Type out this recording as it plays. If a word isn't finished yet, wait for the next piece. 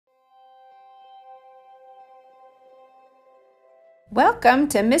Welcome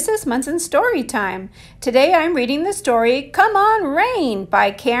to Mrs. Munson's Story Time. Today I'm reading the story Come On Rain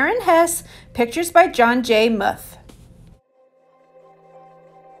by Karen Hesse, pictures by John J. Muth.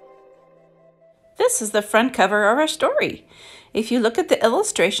 This is the front cover of our story. If you look at the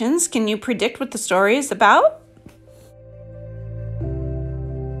illustrations, can you predict what the story is about?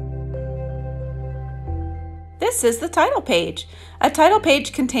 This is the title page. A title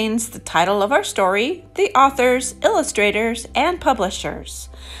page contains the title of our story, the authors, illustrators, and publishers.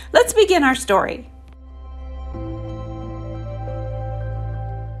 Let's begin our story.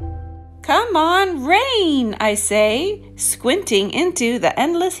 Come on, rain, I say, squinting into the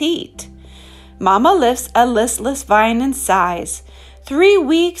endless heat. Mama lifts a listless vine and sighs. 3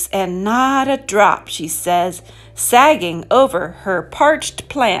 weeks and not a drop, she says, sagging over her parched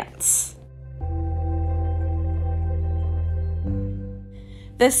plants.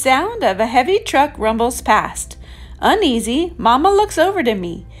 The sound of a heavy truck rumbles past. Uneasy, Mama looks over to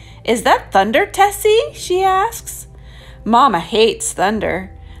me. Is that thunder, Tessie? She asks. Mama hates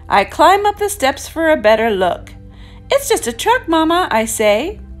thunder. I climb up the steps for a better look. It's just a truck, Mama, I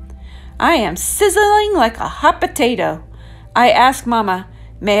say. I am sizzling like a hot potato. I ask Mama,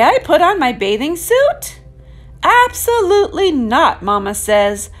 may I put on my bathing suit? Absolutely not, Mama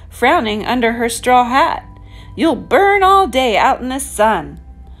says, frowning under her straw hat. You'll burn all day out in the sun.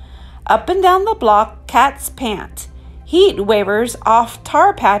 Up and down the block, cats pant. Heat wavers off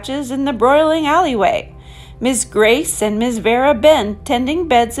tar patches in the broiling alleyway. Miss Grace and Miss Vera bend, tending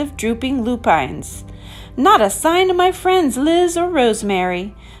beds of drooping lupines. Not a sign of my friends Liz or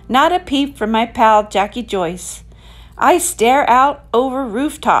Rosemary. Not a peep from my pal Jackie Joyce. I stare out over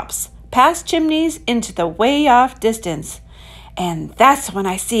rooftops, past chimneys into the way-off distance. And that's when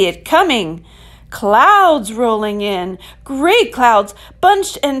I see it coming. Clouds rolling in, gray clouds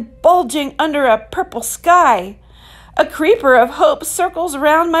bunched and bulging under a purple sky. A creeper of hope circles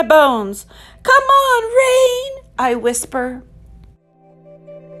round my bones. Come on, rain, I whisper.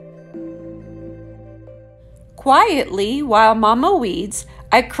 Quietly, while Mama weeds,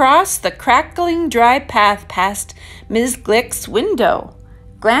 I cross the crackling dry path past Ms. Glick's window,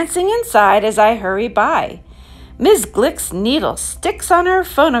 glancing inside as I hurry by. Miss Glick's needle sticks on her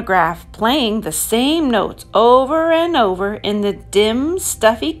phonograph, playing the same notes over and over in the dim,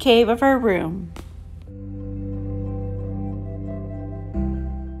 stuffy cave of her room.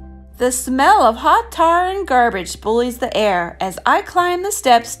 The smell of hot tar and garbage bullies the air as I climb the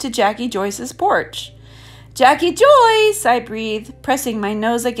steps to Jackie Joyce's porch. Jackie Joyce, I breathe, pressing my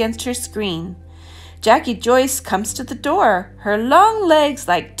nose against her screen. Jackie Joyce comes to the door. Her long legs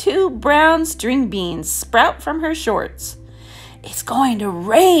like 2 brown string beans sprout from her shorts. It's going to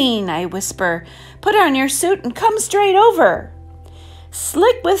rain, I whisper. Put on your suit and come straight over.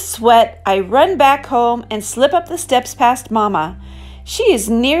 Slick with sweat, I run back home and slip up the steps past Mama. She is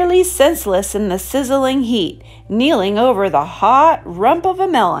nearly senseless in the sizzling heat, kneeling over the hot rump of a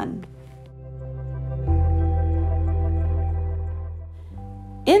melon.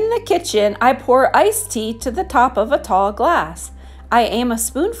 In the kitchen, I pour iced tea to the top of a tall glass. I aim a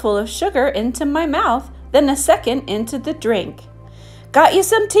spoonful of sugar into my mouth, then a second into the drink. Got you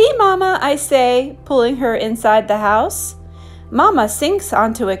some tea, Mama, I say, pulling her inside the house. Mama sinks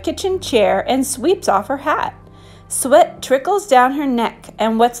onto a kitchen chair and sweeps off her hat. Sweat trickles down her neck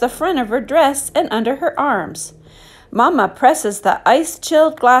and wets the front of her dress and under her arms. Mama presses the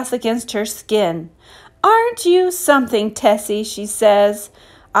ice-chilled glass against her skin. Aren't you something, Tessie, she says.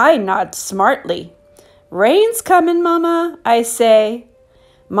 I nod smartly. Rain's coming, Mama, I say.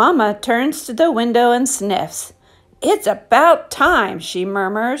 Mama turns to the window and sniffs. It's about time, she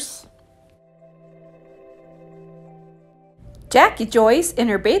murmurs. Jackie Joyce, in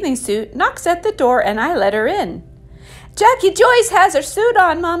her bathing suit, knocks at the door and I let her in. Jackie Joyce has her suit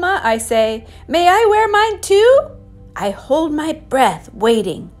on, Mama, I say. May I wear mine too? I hold my breath,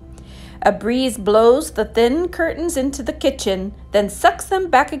 waiting. A breeze blows the thin curtains into the kitchen, then sucks them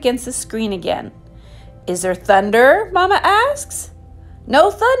back against the screen again. Is there thunder? Mama asks.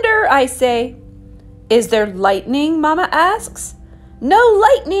 No thunder, I say. Is there lightning? Mama asks. No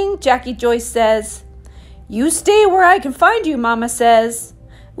lightning, Jackie Joyce says. You stay where I can find you, Mama says.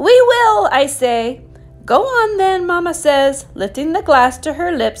 We will, I say. Go on then, Mama says, lifting the glass to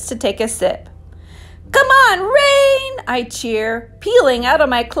her lips to take a sip. Come on, rain, I cheer, peeling out of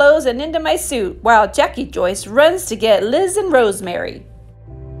my clothes and into my suit, while Jackie Joyce runs to get Liz and Rosemary.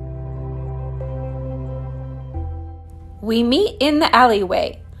 We meet in the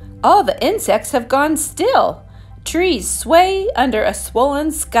alleyway. All the insects have gone still. Trees sway under a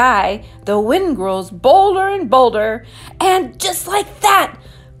swollen sky. The wind grows bolder and bolder. And just like that,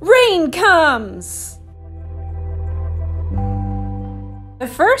 rain comes. The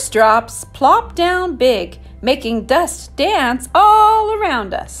first drops plop down big, making dust dance all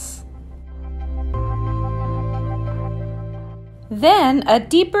around us. Then a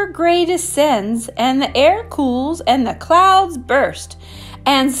deeper gray descends, and the air cools, and the clouds burst.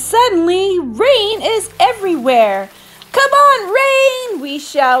 And suddenly, rain is everywhere. "Come on, rain!" we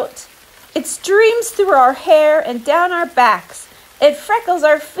shout. It streams through our hair and down our backs. It freckles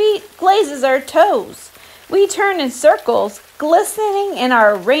our feet, glazes our toes. We turn in circles, glistening in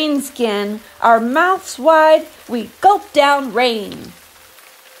our rain skin. Our mouths wide, we gulp down rain.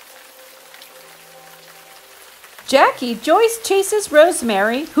 Jackie Joyce chases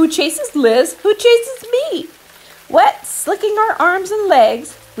Rosemary, who chases Liz, who chases me. Wet, slicking our arms and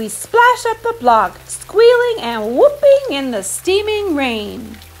legs, we splash up the block, squealing and whooping in the steaming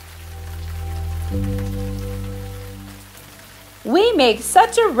rain. We make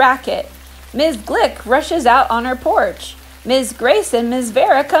such a racket. Ms. Glick rushes out on her porch. Ms. Grace and Ms.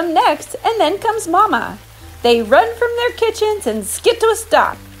 Vera come next, and then comes Mama. They run from their kitchens and skip to a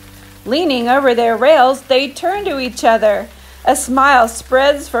stop. Leaning over their rails, they turn to each other. A smile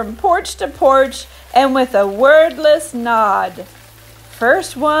spreads from porch to porch, and with a wordless nod.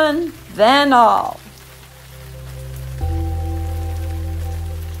 First one, then all.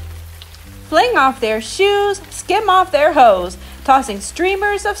 Fling off their shoes, skim off their hose, tossing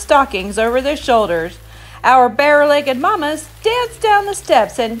streamers of stockings over their shoulders. Our bare-legged mamas dance down the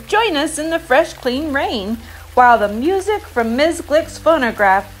steps and join us in the fresh, clean rain, while the music from Ms. Glick's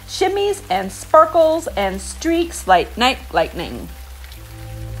phonograph shimmies and sparkles and streaks like night lightning.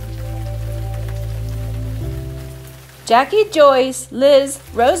 Jackie Joyce, Liz,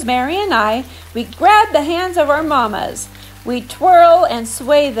 Rosemary, and I, we grab the hands of our mamas. We twirl and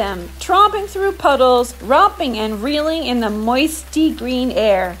sway them, tromping through puddles, romping and reeling in the moisty green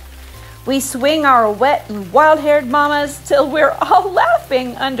air. We swing our wet and wild-haired mamas till we're all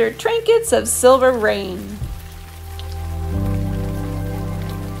laughing under trinkets of silver rain.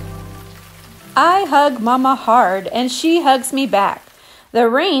 I hug Mama hard, and she hugs me back. The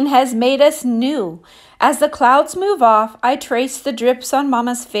rain has made us new. As the clouds move off, I trace the drips on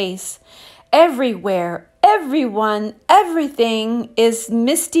Mama's face. Everywhere, everyone, everything is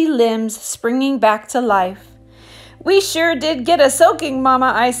misty limbs springing back to life. "We sure did get a soaking,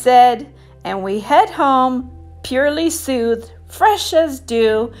 Mama," I said, and we head home, purely soothed, fresh as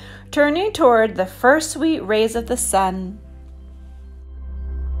dew, turning toward the first sweet rays of the sun.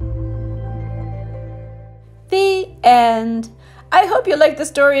 The end. I hope you like the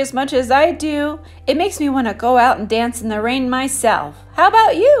story as much as I do. It makes me want to go out and dance in the rain myself. How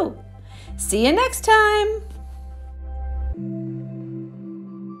about you? See you next time.